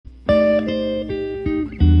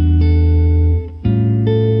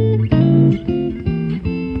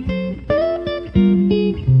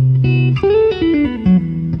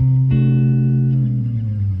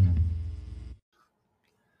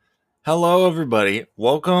Hello, everybody.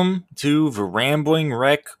 Welcome to the Rambling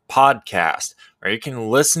Wreck podcast, where you can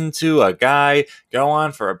listen to a guy go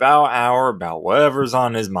on for about an hour about whatever's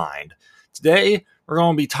on his mind. Today, we're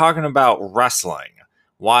going to be talking about wrestling,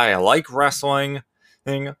 why I like wrestling,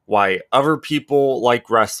 why other people like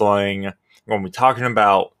wrestling. We're going to be talking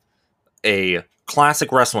about a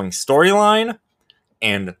classic wrestling storyline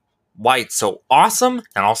and why it's so awesome,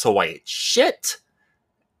 and also why it's shit.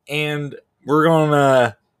 And we're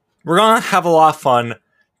gonna have a lot of fun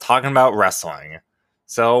talking about wrestling.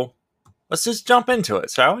 So let's just jump into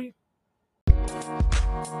it, shall we?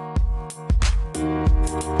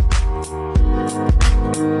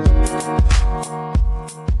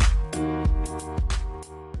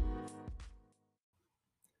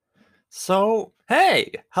 So,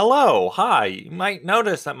 hey, hello, hi. You might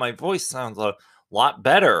notice that my voice sounds a lot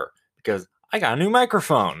better because I got a new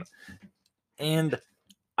microphone. And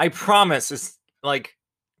I promise, it's like,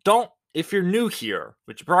 if you're new here,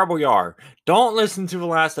 which you probably are, don't listen to the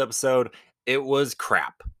last episode. It was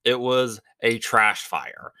crap. It was a trash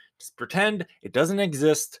fire. Just pretend it doesn't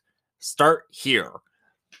exist. Start here.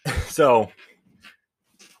 So,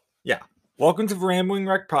 yeah. Welcome to the Rambling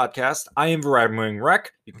Wreck podcast. I am the Rambling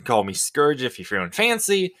Wreck. You can call me Scourge if you're feeling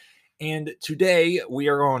fancy. And today we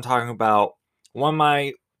are going to talk about one of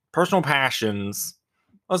my personal passions.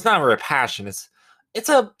 Well, it's not really a passion. It's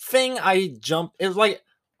a thing it's like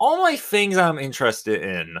all my things I'm interested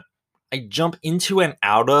in, I jump into and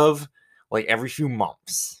out of like every few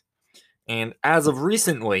months. And as of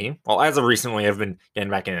recently, I've been getting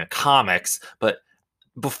back into comics, but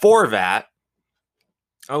before that,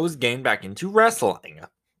 I was getting back into wrestling.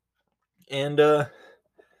 And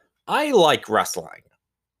I like wrestling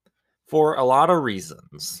for a lot of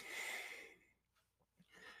reasons.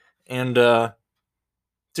 And to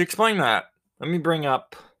explain that, let me bring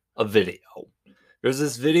up a video. There's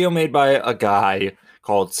this video made by a guy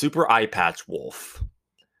called Super Eye Patch Wolf.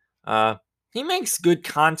 He makes good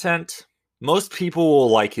content. Most people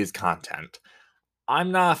will like his content.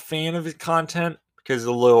 I'm not a fan of his content because it's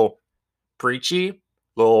a little preachy,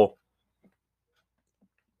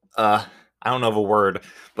 I don't know the word,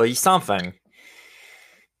 but he's something.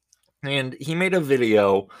 And he made a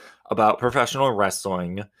video about professional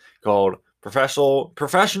wrestling called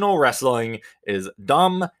Professional Wrestling is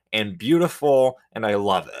Dumb and Beautiful, and I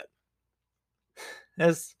love it.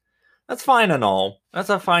 That's fine and all. That's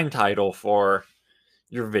a fine title for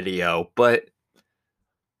your video, but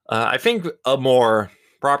I think a more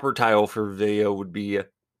proper title for the video would be,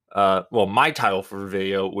 my title for the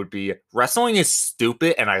video would be Wrestling is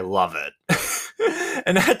Stupid and I Love It.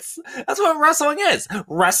 And that's what wrestling is.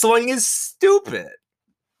 Wrestling is stupid.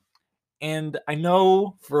 And I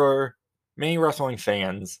know for many wrestling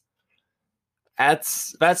fans, that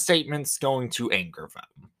statement's going to anger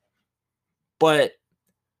them. But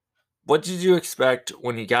what did you expect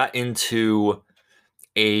when you got into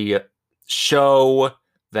a show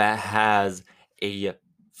that has a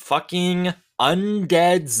fucking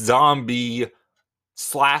undead zombie /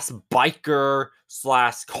 biker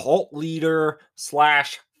 / cult leader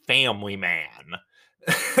 / family man?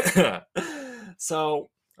 So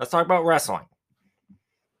let's talk about wrestling.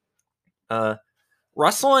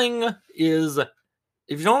 Wrestling is, if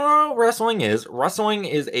you don't know what wrestling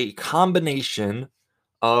is a combination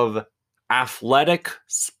of athletic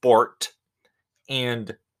sport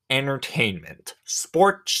and entertainment.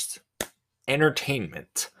 Sports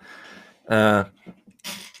entertainment.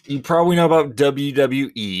 You probably know about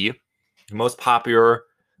WWE, the most popular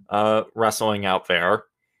wrestling out there.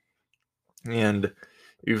 And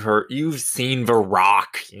you've seen The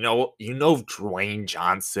Rock, you know Dwayne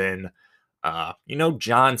Johnson,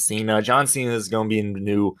 John Cena. John Cena is going to be in the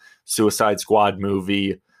new Suicide Squad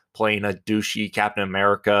movie, playing a douchey Captain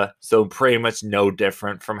America, so pretty much no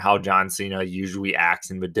different from how John Cena usually acts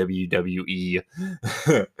in the WWE.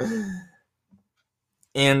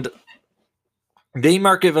 And they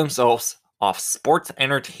market themselves off sports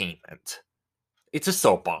entertainment. It's a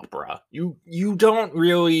soap opera. You don't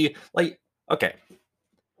really like. Okay,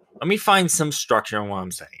 let me find some structure in what I'm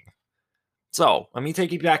saying. So let me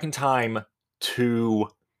take you back in time to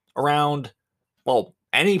around,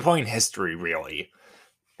 any point in history, really.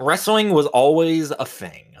 Wrestling was always a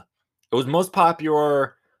thing. It was most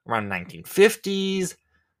popular around 1950s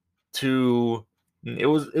it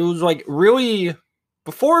was like really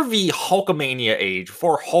before the Hulkamania age,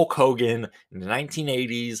 before Hulk Hogan in the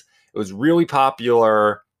 1980s. It was really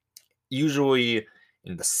popular, usually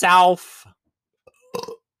in the South.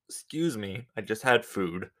 Excuse me, I just had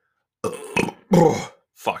food.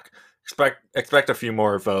 Fuck. Expect a few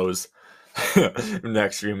more of those in the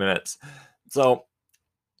next few minutes. So,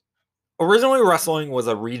 originally wrestling was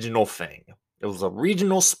a regional thing. It was a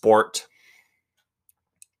regional sport,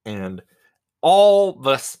 and all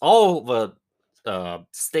the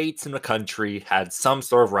states in the country had some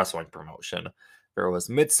sort of wrestling promotion. There was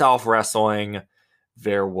Mid-South Wrestling,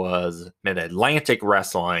 there was Mid-Atlantic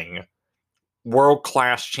Wrestling, World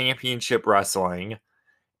Class Championship Wrestling,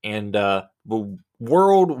 and the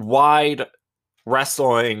Worldwide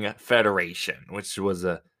Wrestling Federation, which was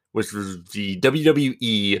the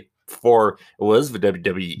WWE. Before it was the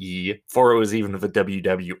WWE, before it was even the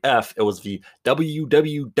WWF, it was the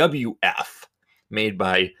WWWF, made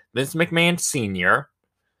by Vince McMahon Sr.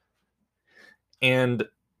 And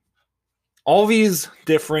all these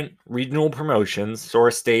different regional promotions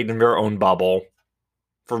sort of stayed in their own bubble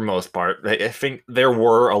for the most part. I think there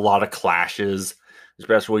were a lot of clashes,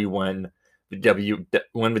 especially when the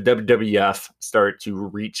WWF started to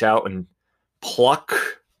reach out and pluck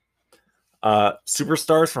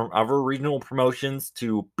superstars from other regional promotions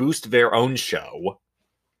to boost their own show,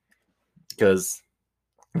 because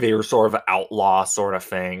they were sort of an outlaw sort of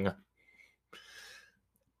thing.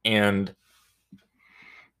 And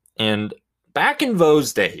back in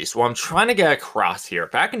those days, what I'm trying to get across here,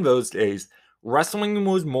 back in those days, wrestling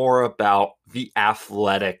was more about the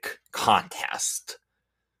athletic contest.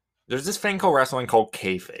 There's this thing called wrestling called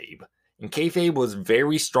kayfabe, and kayfabe was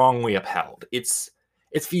very strongly upheld. It's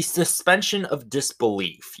the suspension of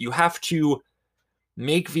disbelief. You have to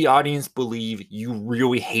make the audience believe you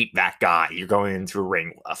really hate that guy you're going into a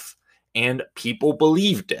ring with. And people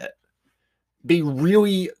believed it. They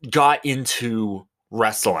really got into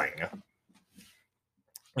wrestling.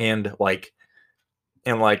 And they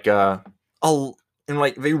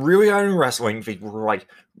really got into wrestling. They were like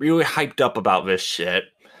really hyped up about this shit.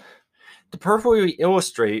 To perfectly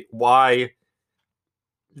illustrate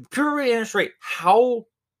how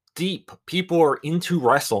deep people are into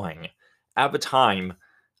wrestling at the time,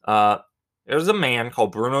 there was a man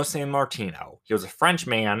called Bruno Sammartino. He was a French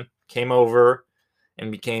man, came over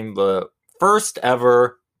and became the first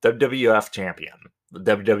ever WWF champion, the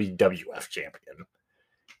WWF champion.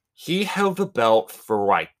 He held the belt for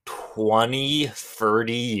like 20,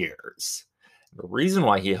 30 years. The reason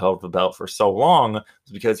why he held the belt for so long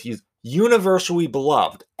is because he's universally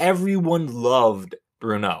beloved. Everyone loved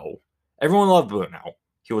Bruno. Everyone loved Bruno.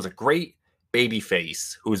 He was a great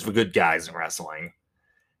babyface who was the good guys in wrestling.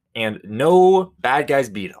 And no bad guys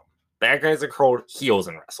beat him. Bad guys are called heels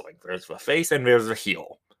in wrestling. There's the face and there's the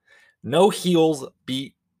heel. No heels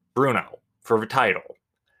beat Bruno for the title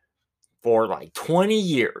for like 20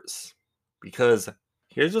 years. Because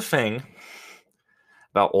here's the thing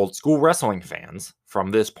about old school wrestling fans from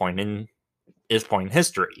this point in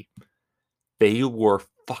history. They were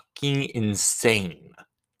fucking insane.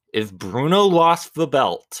 If Bruno lost the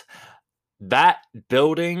belt, that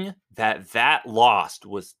building that lost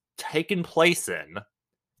was taken place in,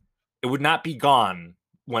 it would not be gone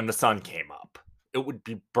when the sun came up. It would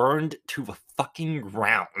be burned to the fucking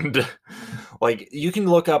ground. Like, you can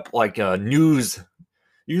look up like newspaper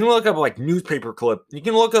clip. You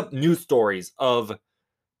can look up news stories of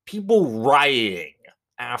people rioting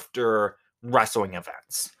after wrestling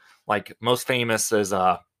events. Like, most famous is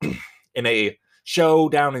in a show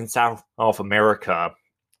down in South America,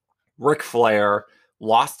 Ric Flair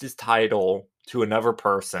lost his title to another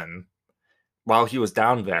person while he was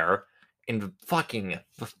down there, and the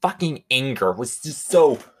fucking anger was just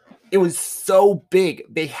so big.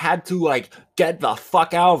 They had to like get the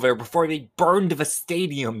fuck out of there before they burned the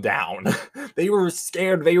stadium down. They were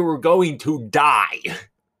scared they were going to die.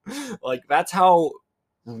 Like, that's how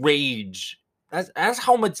that's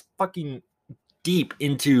how much fucking deep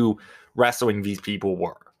into wrestling these people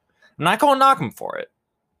were. I'm not going to knock them for it.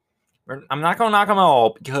 I'm not going to knock them at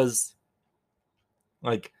all, because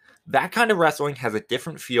like, that kind of wrestling has a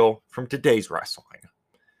different feel from today's wrestling.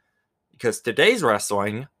 Because today's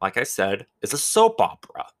wrestling, like I said, is a soap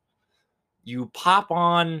opera. You pop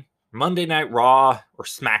on Monday Night Raw or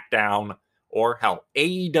SmackDown, or hell,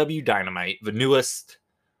 AEW Dynamite, the newest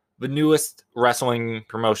wrestling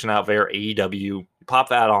promotion out there, AEW. You pop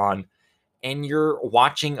that on, and you're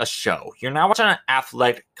watching a show. You're not watching an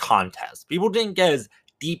athletic contest. People didn't get as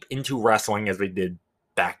deep into wrestling as they did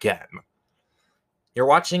back then. You're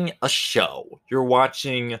watching a show. You're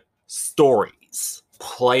watching stories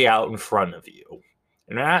play out in front of you.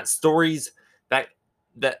 And they're not stories that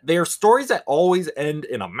they're stories that always end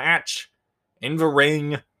in a match, in the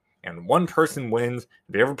ring, and one person wins,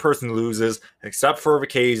 the other person loses, except for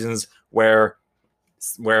occasions where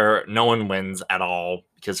no one wins at all,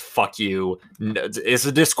 because fuck you. It's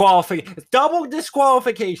a disqualification. Double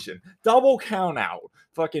disqualification. Double count out.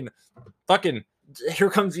 Fucking here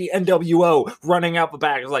comes the NWO running out the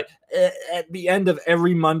back. It's like at the end of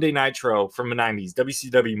every Monday Nitro from the 90s,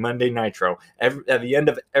 WCW Monday Nitro, at the end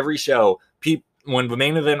of every show, when the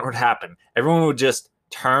main event would happen, everyone would just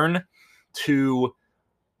turn to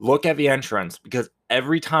look at the entrance, because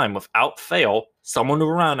every time, without fail, someone would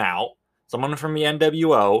run out, someone from the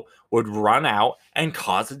NWO would run out and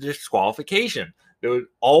cause a disqualification. There would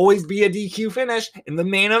always be a DQ finish in the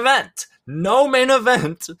main event. No main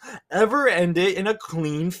event ever ended in a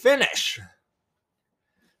clean finish.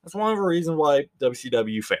 That's one of the reasons why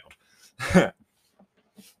WCW failed.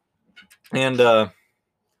 And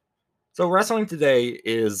so wrestling today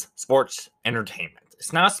is sports entertainment.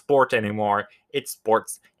 It's not sport anymore. It's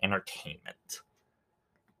sports entertainment.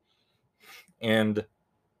 And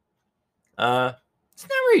it's not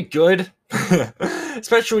really good.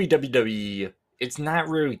 Especially WWE. It's not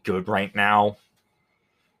really good right now.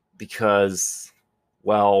 Because,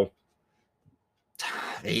 well,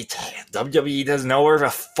 WWE doesn't know where the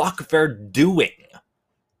fuck they're doing.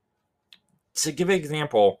 To give an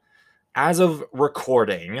example, as of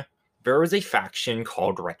recording, there is a faction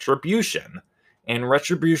called Retribution. And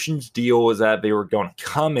Retribution's deal was that they were going to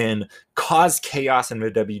come in, cause chaos in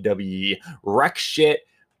the WWE, wreck shit,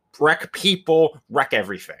 wreck people, wreck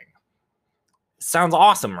everything. Sounds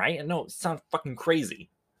awesome, right? No, it sounds fucking crazy.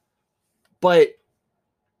 But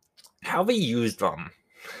how they used them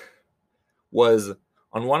was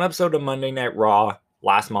on one episode of Monday Night Raw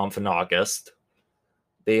last month in August,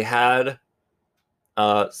 they had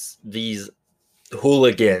these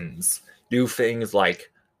hooligans do things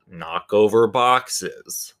like knock over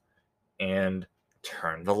boxes and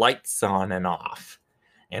turn the lights on and off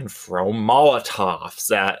and throw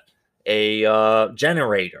Molotovs at a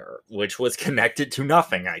generator, which was connected to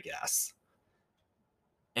nothing, I guess.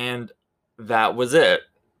 And that was it.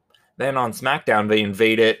 Then on SmackDown, they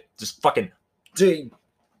invaded, just fucking, they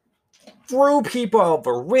threw people out of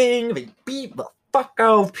the ring, they beat the fuck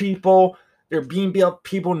out of people, they're beating up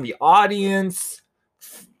people in the audience,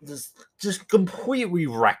 just completely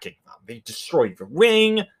wrecking them. They destroyed the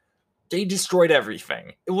ring, they destroyed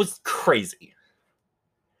everything. It was crazy.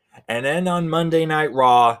 And then on Monday Night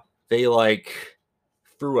Raw, they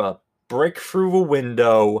threw a brick through a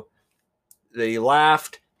window, they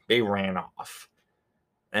laughed, they ran off.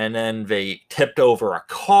 And then they tipped over a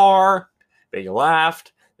car, they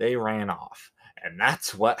laughed, they ran off. And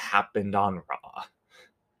that's what happened on Raw.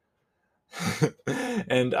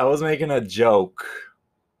 And I was making a joke.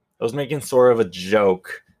 I was making sort of a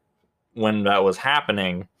joke when that was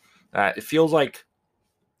happening. It feels like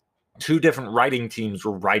two different writing teams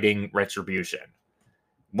were writing Retribution.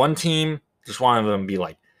 One team just wanted them to be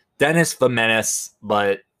like Dennis the Menace,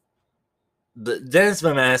 but the Dennis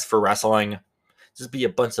the Menace for wrestling just be a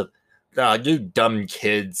bunch of dumb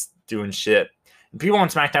kids doing shit. And people on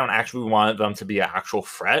SmackDown actually wanted them to be an actual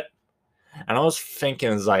threat. And I was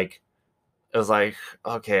thinking, okay,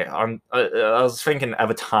 I was thinking at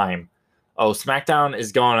the time, SmackDown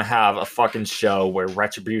is going to have a fucking show where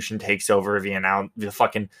Retribution takes over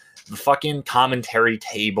the fucking commentary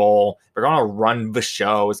table. They're going to run the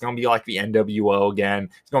show. It's going to be like the NWO again.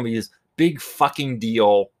 It's going to be this big fucking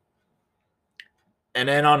deal. And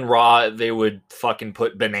then on Raw, they would fucking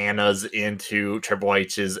put bananas into Triple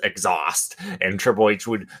H's exhaust. And Triple H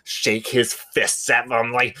would shake his fists at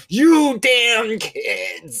them like, you damn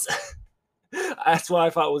kids! That's what I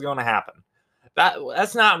thought was going to happen.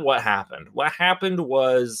 That's not what happened. What happened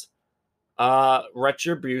was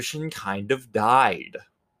Retribution kind of died.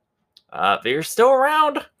 They're still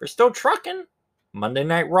around. They're still trucking. Monday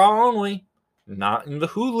Night Raw only. Not in the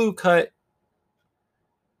Hulu cut.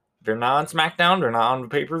 They're not on SmackDown. They're not on the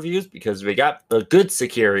pay-per-views because they got the good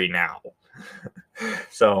security now.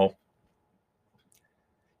 So,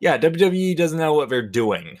 yeah, WWE doesn't know what they're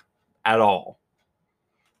doing at all.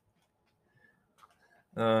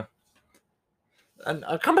 A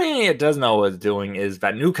company that does know what it's doing is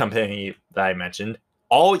that new company that I mentioned,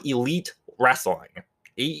 All Elite Wrestling,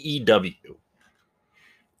 AEW.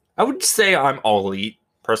 I would say I'm All Elite,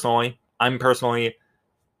 personally. I'm personally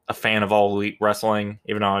a fan of All Elite Wrestling,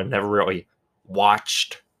 even though I've never really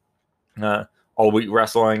watched All Elite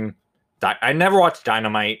Wrestling. I never watched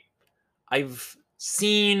Dynamite. I've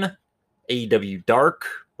seen AEW Dark,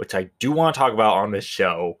 which I do want to talk about on this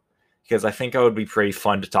show, because I think it would be pretty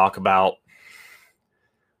fun to talk about.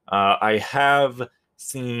 I have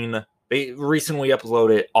seen, they recently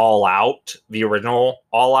uploaded All Out, the original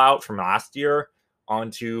All Out from last year,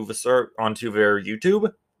 onto their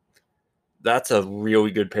YouTube. That's a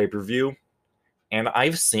really good pay-per-view. And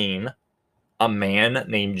I've seen a man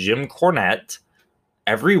named Jim Cornette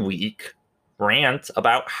every week rant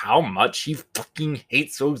about how much he fucking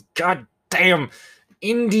hates those goddamn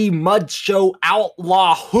indie mud show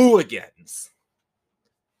outlaw hooligans.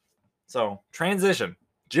 So, transition.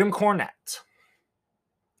 Jim Cornette.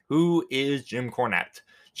 Who is Jim Cornette?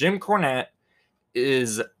 Jim Cornette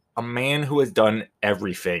is a man who has done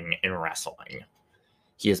everything in wrestling.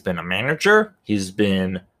 He has been a manager. He's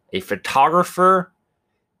been a photographer.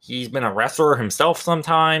 He's been a wrestler himself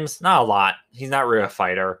sometimes. Not a lot. He's not really a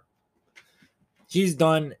fighter. He's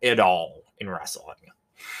done it all in wrestling.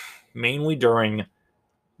 Mainly during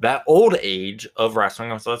that old age of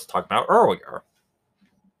wrestling I was talking about earlier.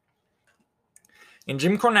 And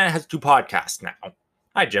Jim Cornette has 2 podcasts now.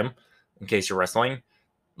 Hi, Jim. In case you're listening,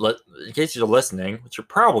 which you're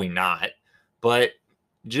probably not, but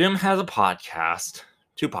Jim has a podcast,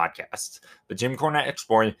 2 podcasts, the Jim Cornette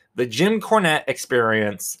Exploring, the Jim Cornette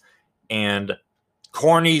Experience, and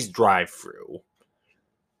Corny's Drive-Thru.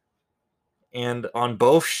 And on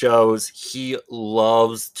both shows, he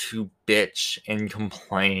loves to bitch and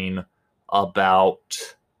complain about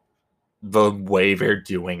the way they're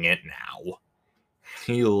doing it now.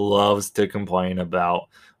 He loves to complain about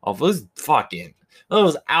all those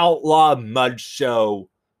outlaw mud show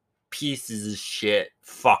pieces of shit.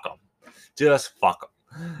 Fuck them. Just fuck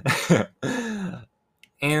them.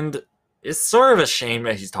 And it's sort of a shame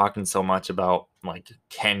that he's talking so much about like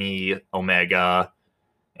Kenny Omega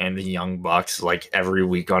and the Young Bucks like every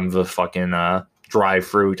week on the fucking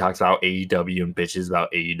drive-thru. He talks about AEW and bitches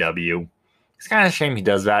about AEW. It's kind of a shame he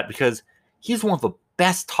does that because he's one of the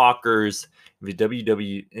best talkers in the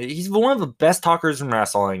WWE. He's one of the best talkers in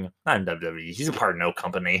wrestling. Not in WWE. He's a part of no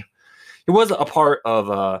company. He was a part of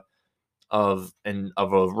a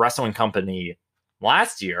wrestling company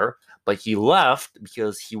last year, but he left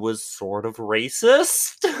because he was sort of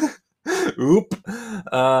racist. Oop.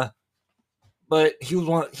 But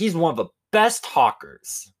he's one of the best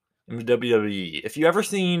talkers in the WWE. If you ever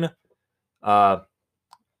seen a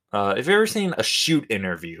shoot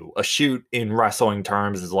interview, a shoot in wrestling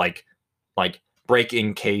terms is like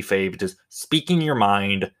breaking kayfabe, just speaking your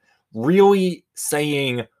mind, really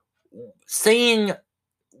saying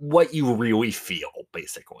what you really feel,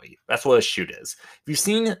 basically. That's what a shoot is. If you've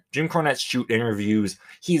seen Jim Cornette's shoot interviews,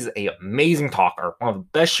 he's an amazing talker, one of the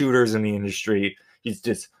best shooters in the industry. He's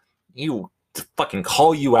just, you to fucking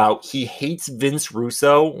call you out. He hates Vince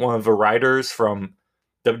Russo, one of the writers from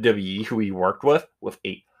WWE who he worked with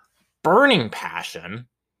a burning passion.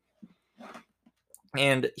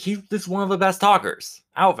 And he's just one of the best talkers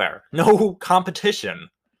out there. No competition.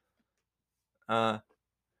 And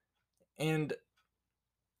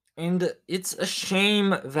it's a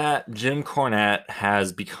shame that Jim Cornette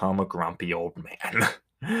has become a grumpy old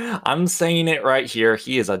man. I'm saying it right here.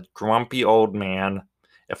 He is a grumpy old man.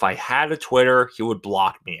 If I had a Twitter, he would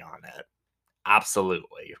block me on it.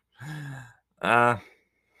 Absolutely. Why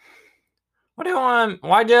did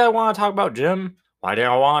I want to talk about Jim? Why did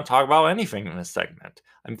I want to talk about anything in this segment?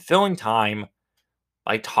 I'm filling time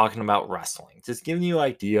by talking about wrestling. Just giving you an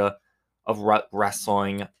idea of what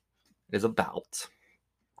wrestling is about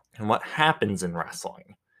and what happens in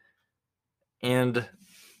wrestling. And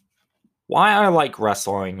why I like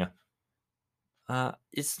wrestling,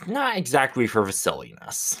 it's not exactly for the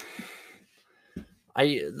silliness.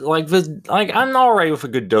 I'm alright with a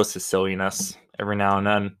good dose of silliness every now and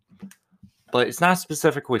then, but it's not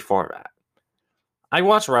specifically for that. I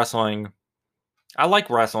watch wrestling. I like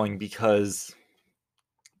wrestling because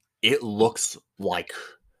it looks like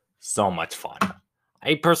so much fun.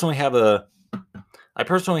 I personally have a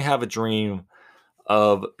dream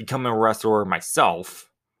of becoming a wrestler myself.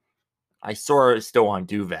 I sort of still want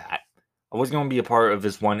to do that. I was going to be a part of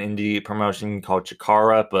this one indie promotion called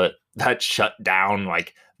Chikara, but that shut down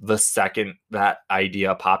like the second that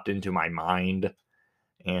idea popped into my mind.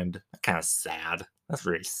 And kind of sad. That's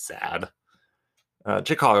really sad.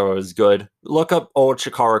 Chikara is good. Look up old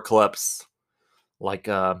Chikara clips. Like,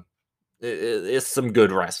 it's some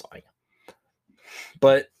good wrestling.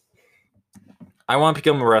 But I want to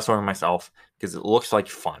become a wrestler myself because it looks like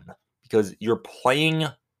fun. Because you're playing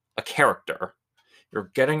a character.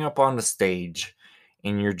 You're getting up on the stage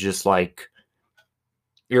and you're just like,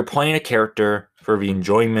 you're playing a character for the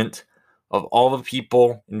enjoyment of all the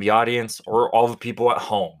people in the audience or all the people at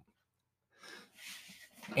home.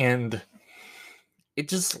 And it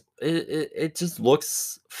just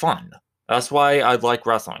looks fun. That's why I like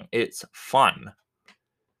wrestling. It's fun.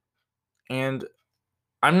 And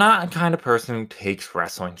I'm not the kind of person who takes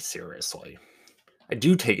wrestling seriously. I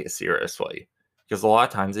do take it seriously because a lot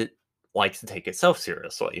of times it likes to take itself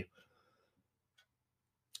seriously.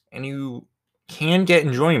 And you can get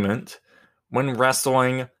enjoyment when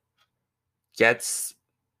wrestling gets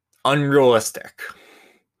unrealistic.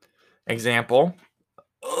 Example.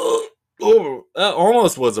 That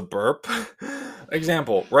almost was a burp.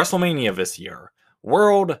 Example, WrestleMania this year.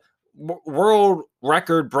 World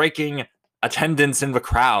record breaking attendance in the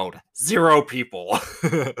crowd. 0 people.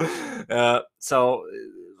 So,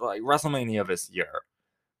 like, WrestleMania this year.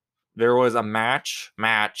 There was a match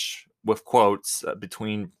with quotes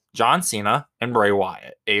between John Cena and Bray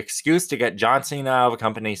Wyatt. An excuse to get John Cena out of the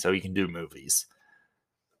company so he can do movies.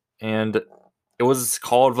 And it was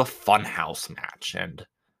called the Funhouse match. And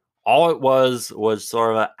all it was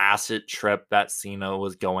sort of an acid trip that Cena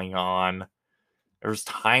was going on. There was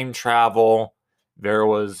time travel. There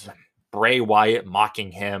was Bray Wyatt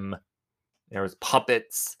mocking him. There was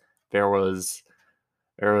puppets. There was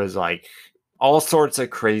like all sorts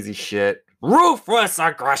of crazy shit. Ruthless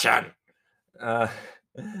aggression.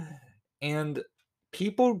 And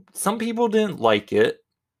some people didn't like it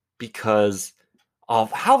because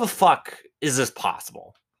of how the fuck is this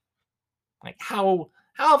possible? Like, how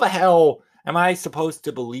the hell am I supposed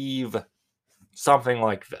to believe something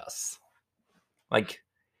like this? Like,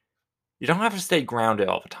 you don't have to stay grounded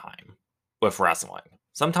all the time with wrestling.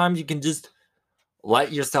 Sometimes you can just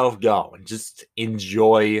let yourself go and just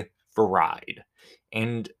enjoy the ride.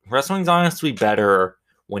 And wrestling's honestly better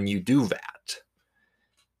when you do that.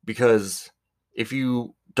 Because if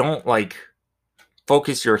you don't, like,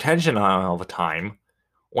 focus your attention on it all the time,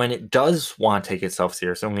 when it does want to take itself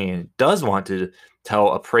seriously, when it does want to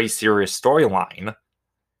tell a pretty serious storyline,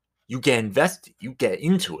 you get invested, you get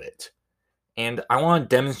into it. And I want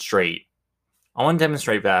to demonstrate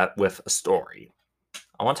that with a story.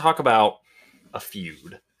 I want to talk about a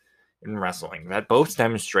feud in wrestling that both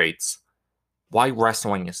demonstrates why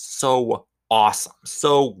wrestling is so awesome,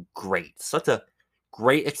 so great, such a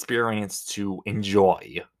great experience to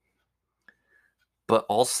enjoy, but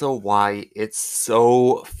also why it's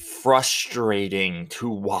so frustrating to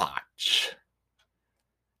watch.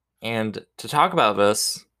 And to talk about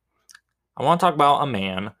this, I want to talk about a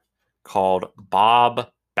man called Bob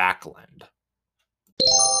Backland.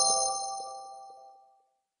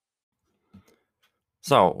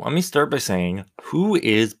 So, let me start by saying, who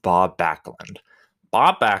is Bob Backland?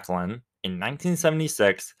 Bob Backland, in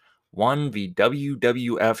 1976, won the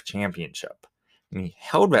WWF Championship. And he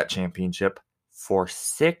held that championship for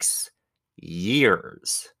 6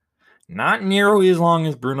 years. Not nearly as long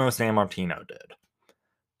as Bruno Sammartino did.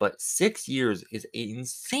 But 6 years is an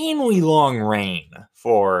insanely long reign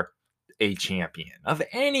for a champion of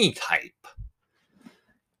any type.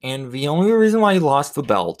 And the only reason why he lost the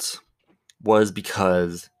belt was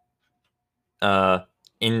because in the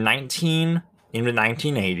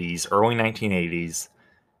 1980s, early 1980s,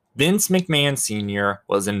 Vince McMahon Sr.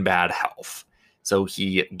 was in bad health. So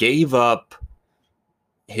he gave up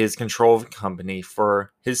his control of the company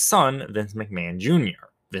for his son, Vince McMahon Jr.,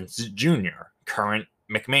 Vince Jr., current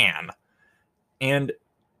McMahon. And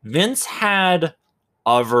Vince had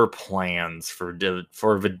other plans for the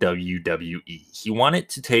WWE. He wanted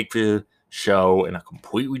to take the show in a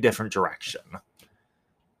completely different direction.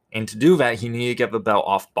 And to do that, he needed to get the belt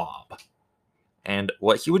off Bob. And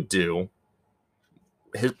what he would do,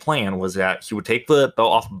 his plan was that he would take the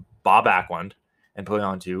belt off Bob Backland and put it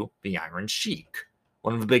onto the Iron Sheik,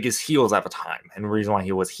 one of the biggest heels at the time. And the reason why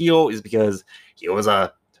he was heel is because he was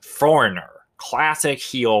a foreigner, classic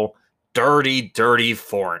heel, dirty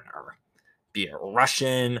foreigner. Be it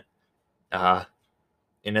Russian,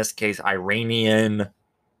 in this case, Iranian,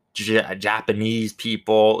 Japanese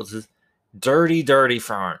people. It's just dirty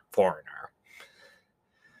foreigner.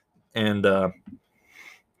 And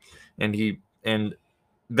then he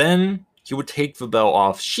would take the belt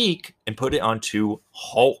off Sheik and put it onto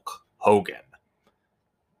Hulk Hogan.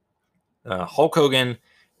 Hulk Hogan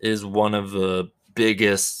is one of the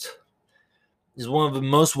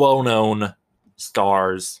most well-known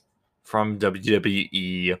stars from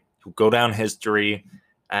WWE, who go down history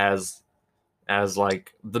as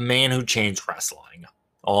like the man who changed wrestling,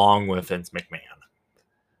 along with Vince McMahon.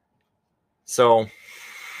 So,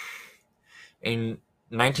 in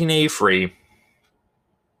 1983,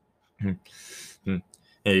 Vince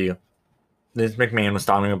McMahon was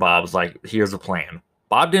talking to Bob, was like, here's the plan.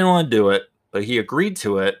 Bob didn't want to do it, but he agreed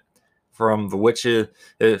to it from the wishes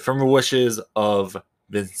of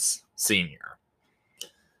Vince Sr.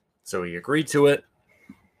 So he agreed to it,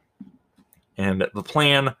 and the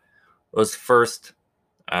plan was first,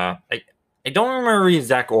 I don't remember the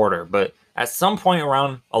exact order, but at some point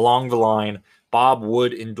along the line, Bob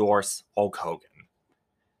would endorse Hulk Hogan.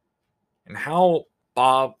 And how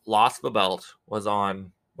Bob lost the belt was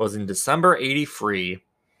in December 83.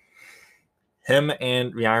 him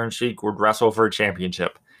and the Iron Sheik would wrestle for a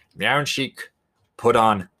championship. The Iron Sheik put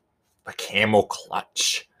on a camel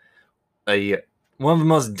clutch, one of the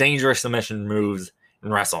most dangerous submission moves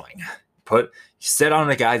in wrestling. You sit on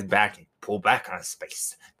a guy's back and pull back on his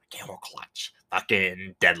face. The camel clutch,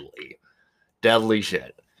 fucking deadly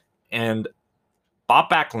shit. And Bob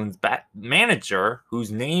Backland's manager,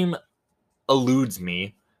 whose name eludes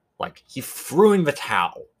me, like, he threw in the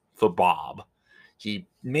towel for Bob. He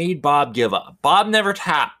made Bob give up. Bob never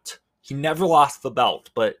tapped. He never lost the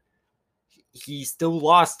belt, but he still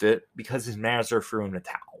lost it because his manager threw in the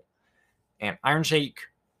towel. And Iron Sheik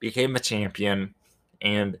became the champion,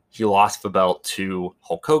 and he lost the belt to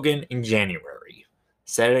Hulk Hogan in January,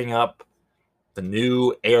 setting up the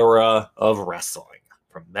new era of wrestling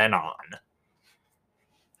from then on.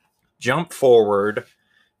 Jump forward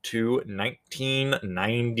to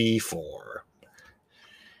 1994.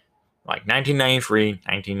 Like 1993,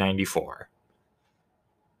 1994.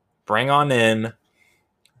 Bring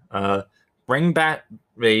back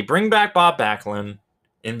Bob Backland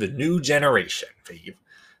in the new generation. They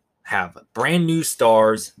have brand new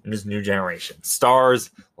stars in this new generation. Stars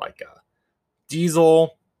like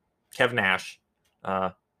Diesel, Kevin Nash,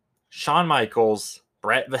 Shawn Michaels,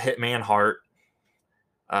 Bret the Hitman Hart,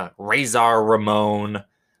 Razor Ramon,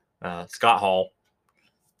 Scott Hall,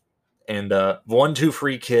 and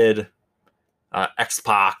 1-2-3 Kid,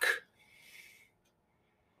 X-Pac.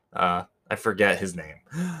 I forget his name.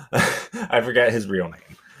 I forget his real name.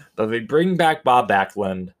 But they bring back Bob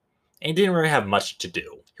Backland, and he didn't really have much to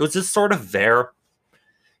do. He was just sort of there.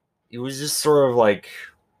 He was just sort of like,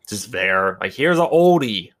 just there. Like, here's an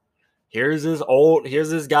oldie. Here's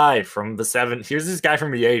this guy from the 70s. Here's this guy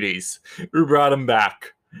from the 80s who brought him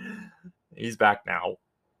back. He's back now.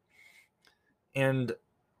 And,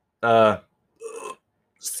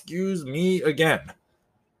 excuse me again.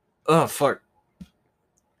 Oh, fuck.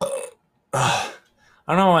 I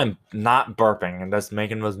don't know why I'm not burping and just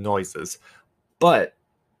making those noises. But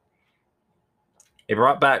they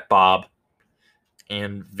brought back Bob,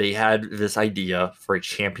 and they had this idea for a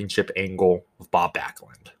championship angle with Bob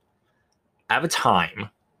Backland. At the time,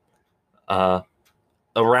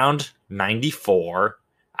 around 94,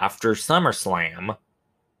 after SummerSlam,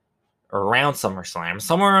 or around SummerSlam,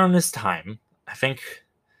 somewhere around this time, I think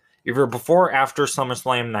either before or after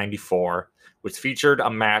SummerSlam 94, which featured a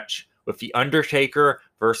match with The Undertaker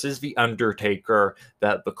versus The Undertaker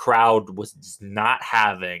that the crowd was not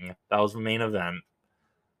having. That was the main event.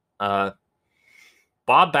 Bob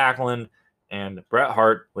Backland and Bret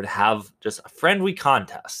Hart would have just a friendly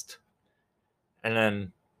contest. And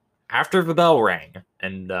then after the bell rang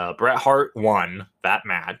and Bret Hart won that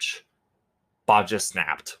match, Bob just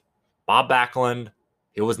snapped. Bob Backland,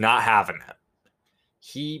 he was not having it.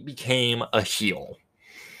 He became a heel.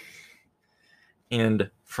 And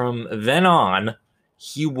from then on,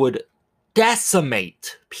 he would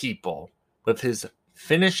decimate people with his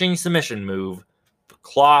finishing submission move, the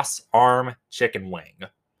Kloss Arm Chicken Wing.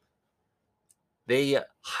 They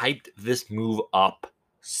hyped this move up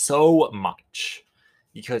so much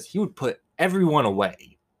because he would put everyone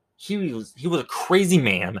away. He was a crazy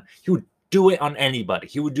man. He would do it on anybody.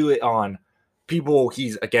 He would do it on people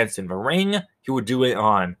he's against in the ring. He would do it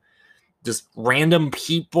on just random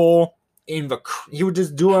people he would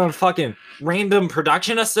just do it on fucking random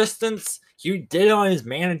production assistants. He did it on his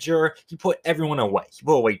manager. He put everyone away. He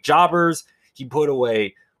put away jobbers. He put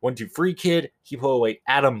away 1-2-3 Kid. He put away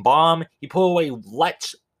Adam Bomb. He put away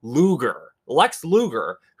Lex Luger,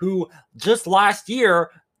 who just last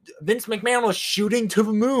year Vince McMahon was shooting to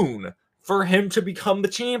the moon for him to become the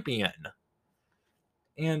champion.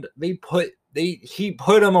 And he put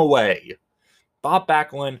him away. Bob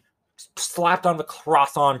Backland slapped on the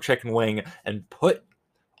cross-arm chicken wing and put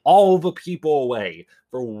all the people away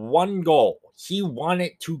for one goal. He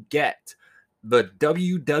wanted to get the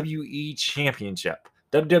WWE Championship,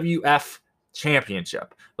 WWF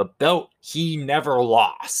Championship, the belt he never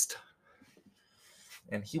lost.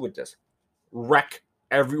 And he would just wreck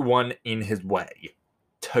everyone in his way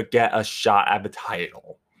to get a shot at the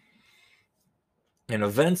title. And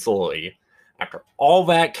eventually, after all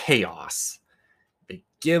that chaos, they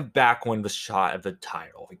give Backland the shot at the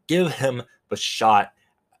title. They give him the shot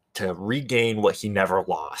to regain what he never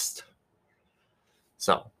lost.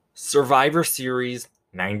 So, Survivor Series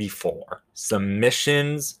 94.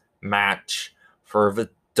 Submissions match for the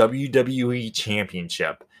WWE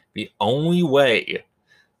Championship. The only way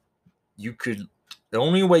you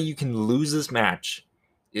can lose this match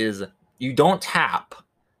is you don't tap.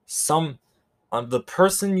 The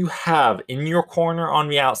person you have in your corner on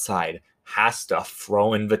the outside has to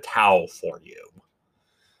throw in the towel for you.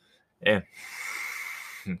 And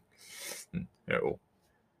no,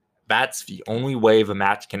 that's the only way the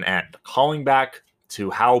match can end. Calling back to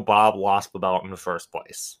how Bob lost the belt in the first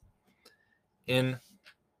place. In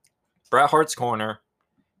Bret Hart's corner,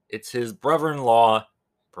 it's his brother-in-law,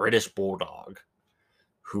 British Bulldog,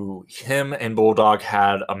 who him and Bulldog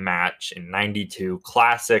had a match in 92,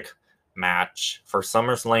 classic match for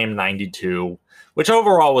SummerSlam 92, which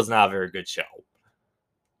overall was not a very good show.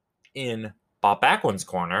 In Bob Backland's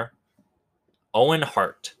corner, Owen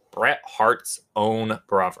Hart, Bret Hart's own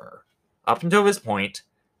brother. Up until this point,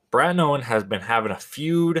 Bret and Owen has been having a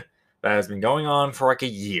feud that has been going on for like a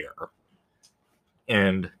year.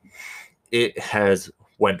 And it has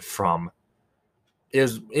went from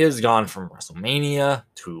is gone from WrestleMania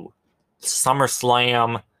to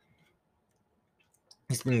SummerSlam.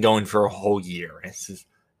 It's been going for a whole year. It's this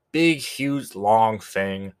big, huge, long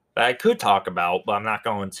thing that I could talk about, but I'm not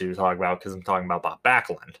going to talk about because I'm talking about Bob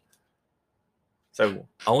Backland. So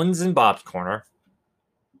Owens in Bob's corner,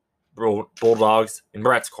 Bulldogs in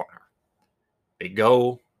Bret's corner. They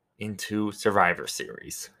go into Survivor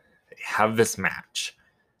Series. They have this match.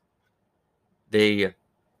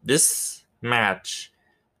 This match,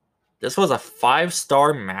 this was a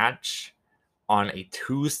 5-star match on a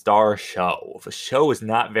 2-star show. The show is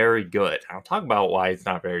not very good. I'll talk about why it's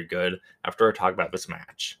not very good after I talk about this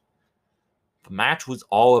match. The match was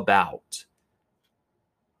all about,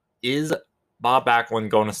 is Bob Backland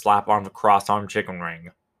going to slap on the cross-arm chicken ring?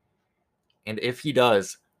 And if he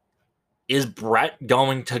does, is Bret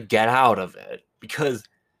going to get out of it? Because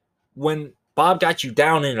when Bob got you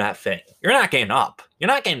down in that thing, you're not getting up. You're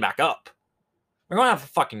not getting back up. You're going to have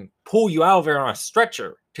to fucking pull you out of there on a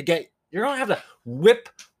stretcher to get... You're going to have to whip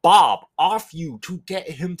Bob off you to get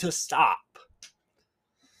him to stop.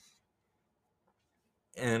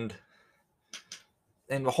 And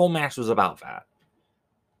the whole match was about that.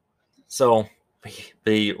 So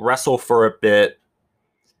they wrestle for a bit,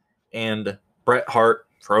 and Bret Hart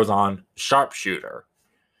throws on sharpshooter.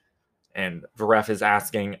 And the ref is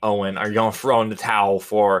asking Owen, are you going to throw in the towel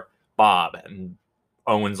for Bob? And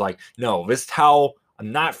Owen's like, no, this towel,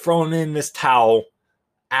 I'm not throwing in this towel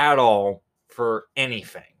at all for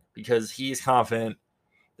anything. Because he's confident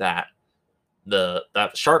that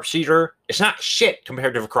that sharpshooter is not shit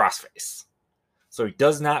compared to the crossface. So he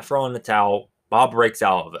does not throw in the towel. Bob breaks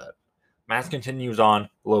out of it. Match continues on a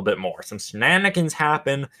little bit more. Some shenanigans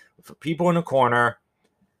happen with the people in the corner.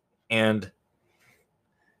 And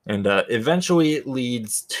eventually it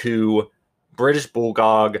leads to British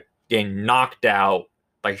Bulldog getting knocked out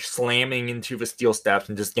by slamming into the steel steps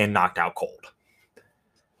and just getting knocked out cold.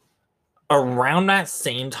 Around that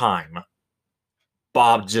same time,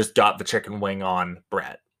 Bob just got the chicken wing on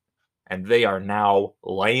Bret. And they are now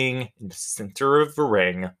laying in the center of the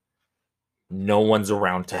ring. No one's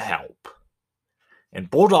around to help. And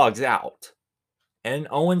Bulldog's out. And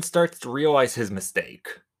Owen starts to realize his mistake.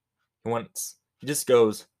 He just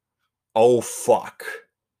goes, oh fuck.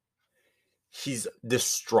 He's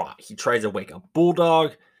distraught. He tries to wake up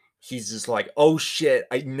Bulldog. He's just like, oh shit,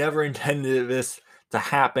 I never intended this to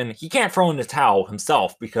happen. He can't throw in the towel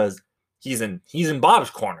himself because he's in Bob's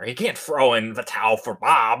corner. He can't throw in the towel for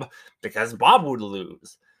Bob because Bob would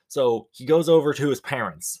lose. So he goes over to his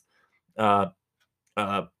parents.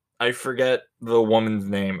 I forget the woman's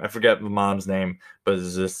name. I forget the mom's name, but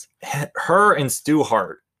it's just her and Stu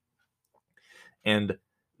Hart. And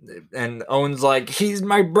Owen's like, he's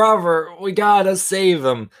my brother. We gotta save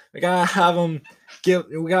him. We gotta have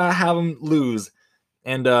him lose.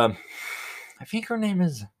 And I think her name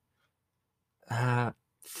is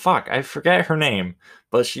fuck, I forget her name.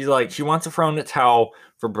 But she's like, she wants to throw in the towel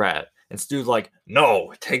for Bret. And Stu's like,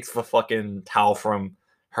 no, takes the fucking towel from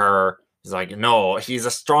her. He's like, no, he's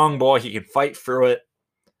a strong boy. He can fight through it.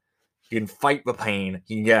 He can fight the pain.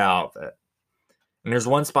 He can get out of it. And there's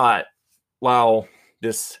one spot while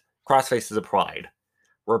this crossface is applied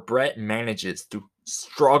where Bret manages to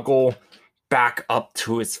struggle back up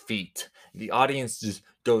to his feet. The audience just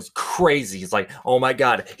goes crazy. He's like, oh my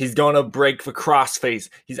God, he's going to break the crossface.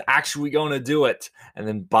 He's actually going to do it. And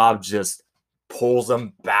then Bob just pulls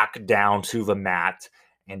him back down to the mat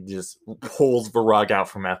and just pulls the rug out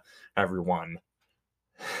from everyone.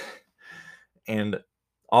 And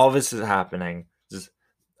all this is happening. Just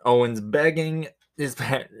Owen's begging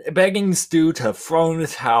Stu to throw in the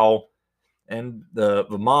towel. And the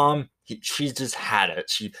mom, she's just had it.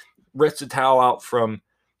 She rips the towel out from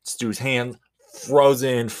Stu's hands, throws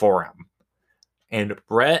it in for him. And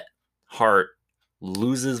Bret Hart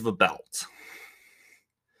loses the belt.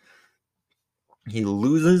 He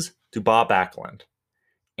loses to Bob Backland.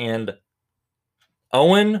 And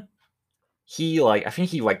Owen, I think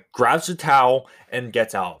he grabs the towel and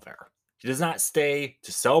gets out of there. He does not stay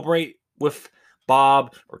to celebrate with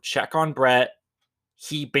Bob or check on Brett.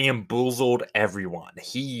 He bamboozled everyone.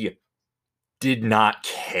 He did not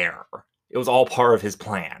care. It was all part of his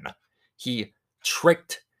plan. He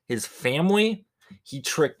tricked his family. He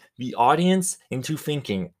tricked the audience into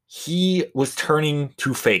thinking he was turning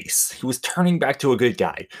to face. He was turning back to a good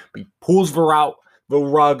guy. But he pulls the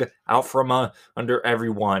rug out from under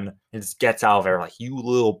everyone and just gets out of there like, you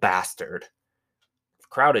little bastard. The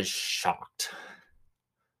crowd is shocked.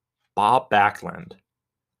 Bob Backland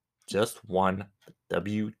just won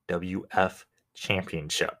the WWF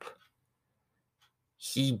Championship.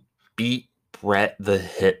 He beat Bret the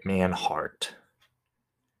Hitman Hart.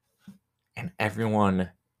 And everyone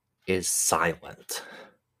is silent.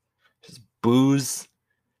 Just boos.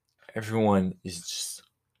 Everyone is just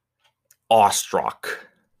awestruck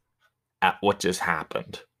at what just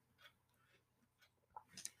happened.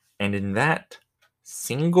 And in that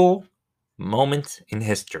single moment in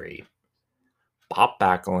history, Bob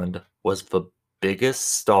Backland was the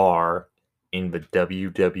biggest star in the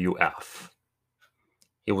WWF.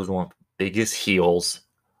 He was one of the biggest heels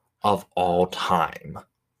of all time.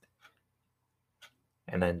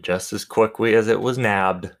 And then just as quickly as it was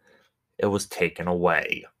nabbed, it was taken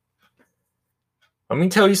away. Let me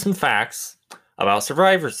tell you some facts about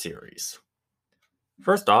Survivor Series.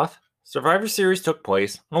 First off, Survivor Series took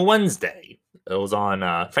place on a Wednesday. It was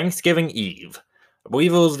on Thanksgiving Eve. I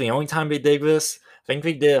believe it was the only time they did this. I think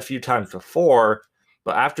they did a few times before,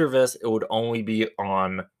 but after this, it would only be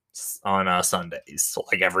on Sundays,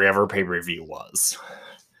 like every other pay-per-view was.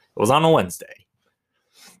 It was on a Wednesday.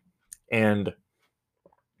 And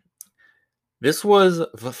this was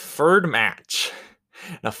the third match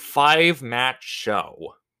in a 5-match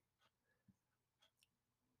show.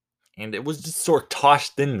 And it was just sort of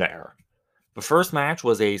tossed in there. The first match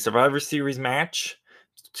was a Survivor Series match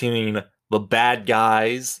between the Bad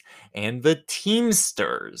Guys and the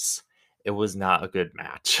Teamsters. It was not a good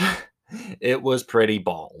match. It was pretty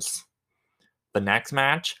balls. The next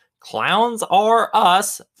match, Clowns Are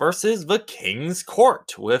Us versus the King's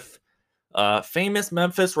Court, with famous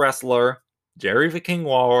Memphis wrestler Jerry the King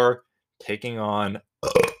Lawler taking on,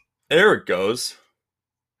 there it goes,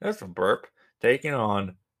 that's a burp, taking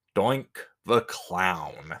on Doink the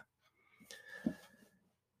Clown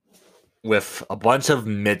with a bunch of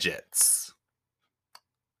midgets.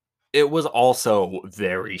 It was also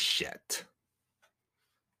very shit.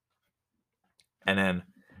 And then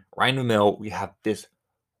right in the middle, we have this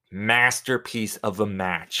masterpiece of a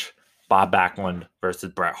match, Bob Backland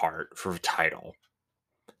versus Bret Hart for the title.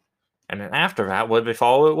 And then after that, what did they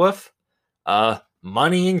follow it with?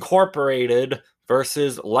 Money Incorporated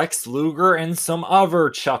versus Lex Luger and some other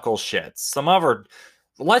chuckle shits.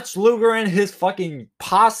 Lex Luger and his fucking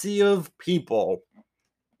posse of people.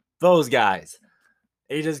 Those guys.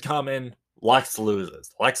 They just come in, Lex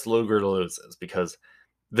loses. Lex Luger loses because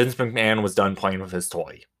Vince McMahon was done playing with his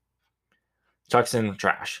toy. Chucks in the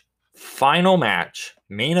trash. Final match.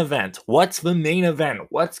 Main event. What's the main event?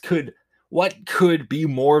 What could be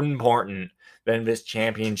more important than this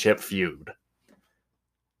championship feud?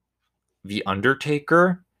 The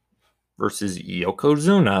Undertaker versus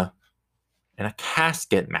Yokozuna in a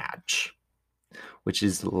casket match, which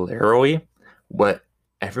is literally what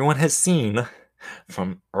everyone has seen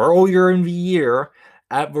from earlier in the year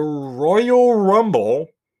at the Royal Rumble.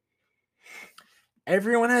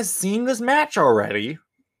 Everyone has seen this match already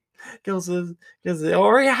because it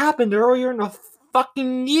already happened earlier in the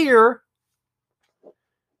fucking year.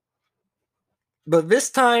 But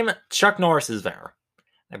this time, Chuck Norris is there.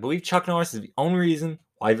 I believe Chuck Norris is the only reason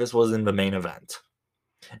why this was in the main event.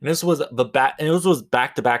 And this was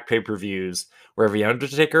back-to-back pay-per-views where The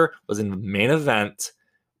Undertaker was in the main event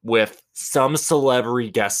with some celebrity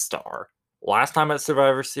guest star. Last time at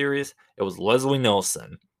Survivor Series, it was Leslie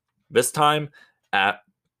Nielsen. Last time at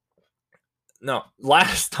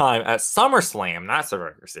SummerSlam, not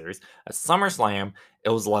Survivor Series, at SummerSlam, it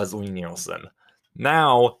was Leslie Nielsen.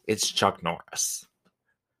 Now, it's Chuck Norris.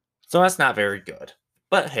 So that's not very good.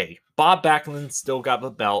 But hey, Bob Backland still got the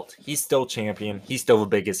belt. He's still champion. He's still the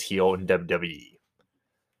biggest heel in WWE.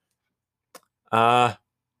 About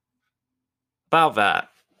that.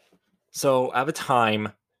 So at the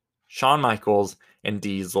time, Shawn Michaels and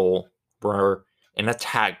Diesel were in a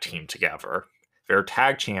tag team together. They're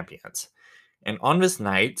tag champions. And on this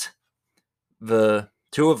night, the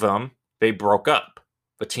two of them, they broke up.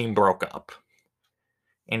 The team broke up.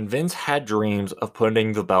 And Vince had dreams of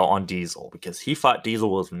putting the belt on Diesel because he thought Diesel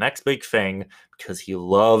was the next big thing because he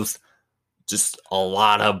loves just a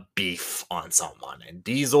lot of beef on someone. And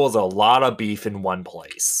Diesel is a lot of beef in one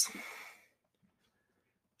place.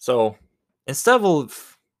 So instead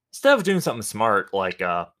of doing something smart like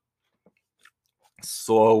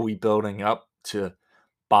slowly building up to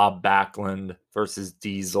Bob Backland versus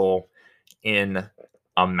Diesel in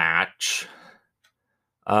a match,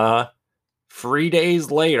 3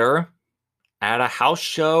 days later, at a house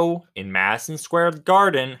show in Madison Square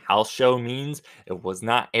Garden, house show means it was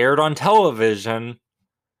not aired on television,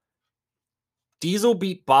 Diesel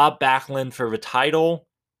beat Bob Backland for the title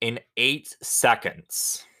in 8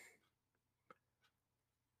 seconds.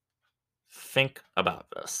 Think about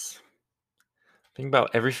this. Think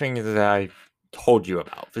about everything that I told you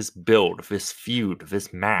about. This build, this feud,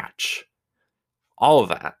 this match. All of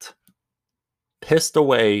that. Pissed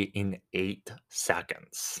away in 8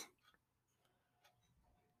 seconds.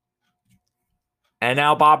 And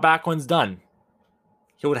now Bob Backland's done.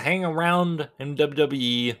 He would hang around in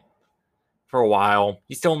WWE for a while.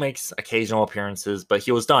 He still makes occasional appearances, but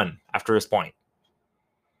he was done after this point.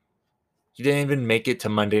 He didn't even make it to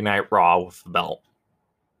Monday Night Raw with the belt.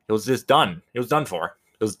 It was just done. It was done for.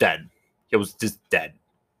 It was dead. It was just dead.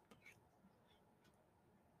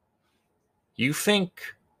 You think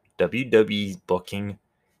WWE's booking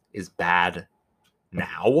is bad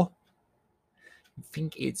now? You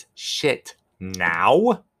think it's shit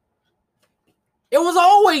now? It was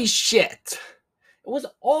always shit. It was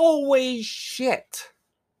always shit.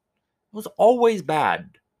 It was always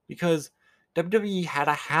bad because WWE had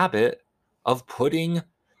a habit of putting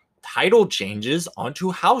title changes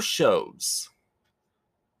onto house shows.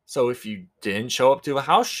 So if you didn't show up to a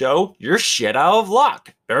house show, you're shit out of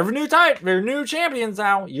luck. They're new champions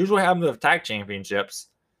now. Usually have them with tag championships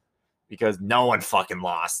because no one fucking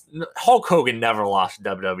lost. Hulk Hogan never lost a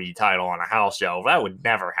WWE title on a house show. That would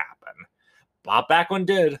never happen. Bob Backlund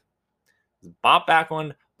did. Bob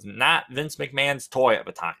Backlund was not Vince McMahon's toy at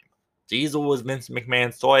the time. Diesel was Vince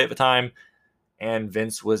McMahon's toy at the time. And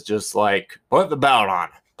Vince was just like, put the belt on.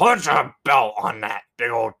 Put your belt on that big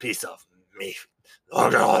old piece of meat.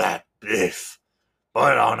 Look at all that beef.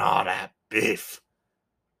 Put on all that beef.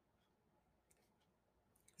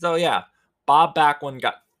 So yeah, Bob Backlund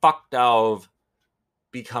got fucked out of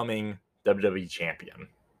becoming WWE champion.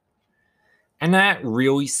 And that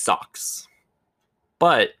really sucks.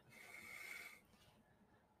 But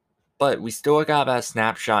we still got that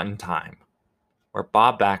snapshot in time where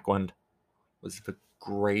Bob Backlund was the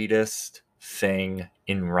greatest thing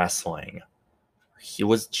in wrestling. He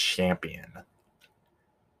was champion.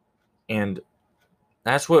 And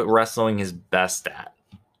that's what wrestling is best at.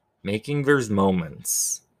 Making those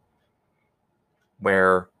moments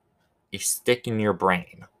where you stick in your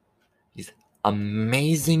brain. These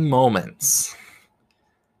amazing moments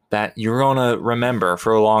that you're going to remember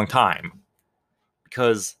for a long time.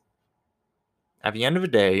 Because at the end of the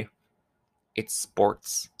day, it's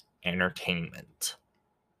sports entertainment.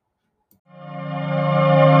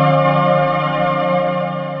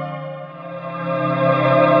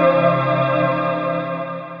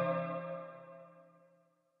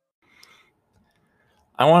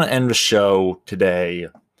 I want to end the show today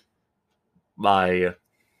by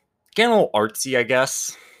getting a little artsy, I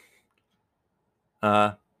guess.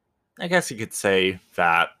 I guess you could say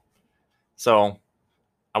that. So,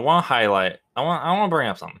 I want to bring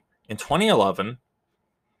up something. In 2011,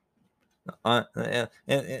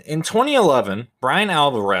 Brian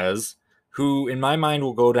Alvarez, who in my mind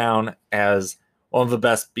will go down as one of the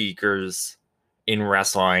best speakers in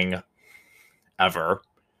wrestling ever,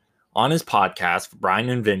 on his podcast, Brian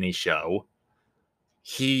and Vinny Show,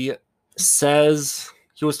 he says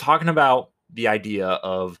he was talking about the idea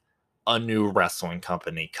of a new wrestling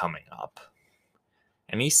company coming up.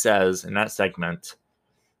 And he says in that segment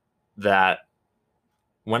that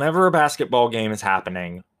whenever a basketball game is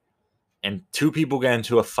happening and two people get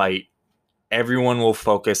into a fight, everyone will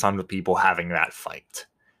focus on the people having that fight.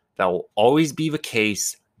 That will always be the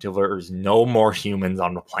case until there's no more humans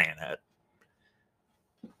on the planet.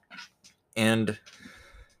 And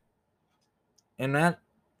that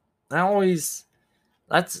always,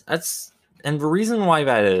 that's and the reason why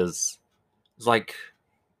that is like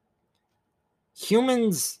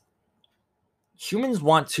humans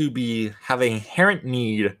want to have an inherent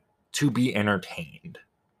need to be entertained.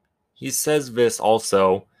 He says this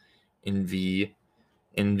also in the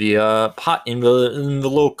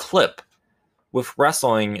little clip. With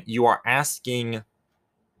wrestling, you are asking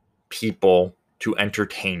people to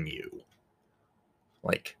entertain you.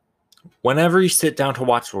 Like, whenever you sit down to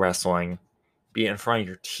watch wrestling, be it in front of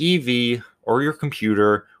your TV or your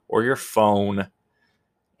computer or your phone,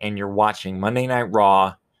 and you're watching Monday Night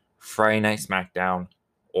Raw Friday Night SmackDown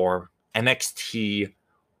or NXT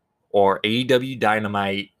or AEW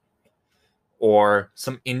Dynamite or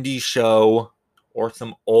some indie show or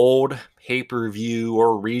some old pay-per-view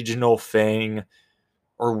or regional thing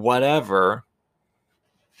or whatever,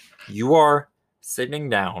 you are sitting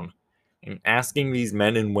down and asking these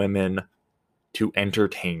men and women to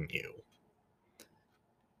entertain you.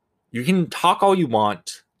 You can talk all you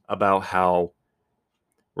want about how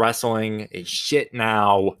wrestling is shit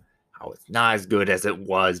now, how it's not as good as it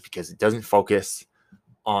was because it doesn't focus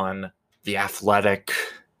on the athletic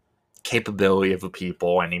capability of the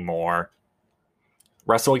people anymore.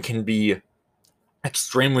 Wrestling can be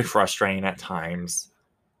extremely frustrating at times,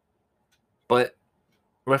 but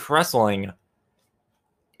with wrestling,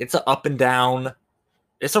 it's an up and down,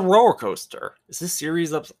 it's a roller coaster. It's a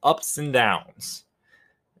series of ups and downs.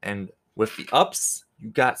 And with the ups, you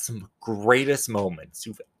got some greatest moments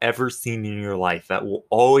you've ever seen in your life that will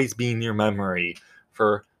always be in your memory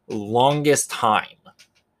for the longest time.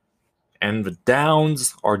 And the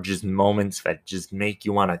downs are just moments that just make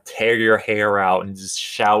you want to tear your hair out and just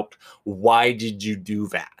shout, why did you do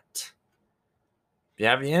that?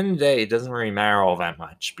 Yeah, at the end of the day, it doesn't really matter all that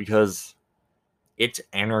much because it's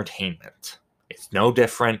entertainment. It's no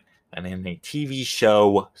different than in a TV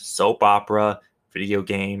show, soap opera, video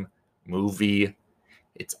game, movie.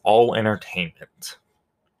 It's all entertainment.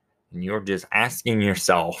 And you're just asking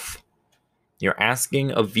yourself, you're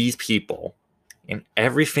asking of these people, in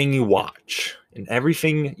everything you watch, in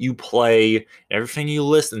everything you play, everything you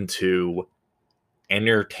listen to,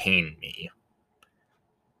 entertain me.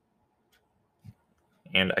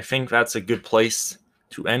 And I think that's a good place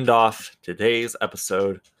to end off today's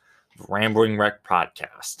episode of Rambling Wreck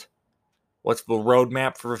Podcast. What's the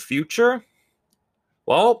roadmap for the future?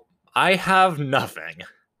 Well, I have nothing.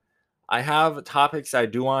 I have topics I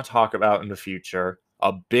do want to talk about in the future.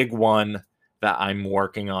 A big one that I'm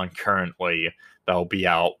working on currently that'll be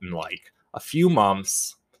out in like a few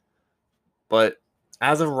months. But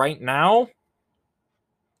as of right now,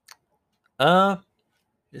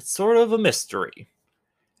 it's sort of a mystery.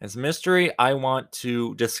 It's a mystery I want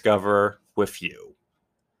to discover with you.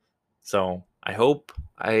 So I hope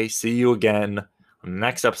I see you again on the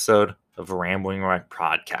next episode of the Rambling Wreck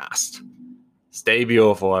Podcast. Stay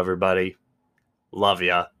beautiful, everybody. Love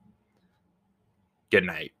ya. Good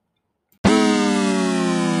night.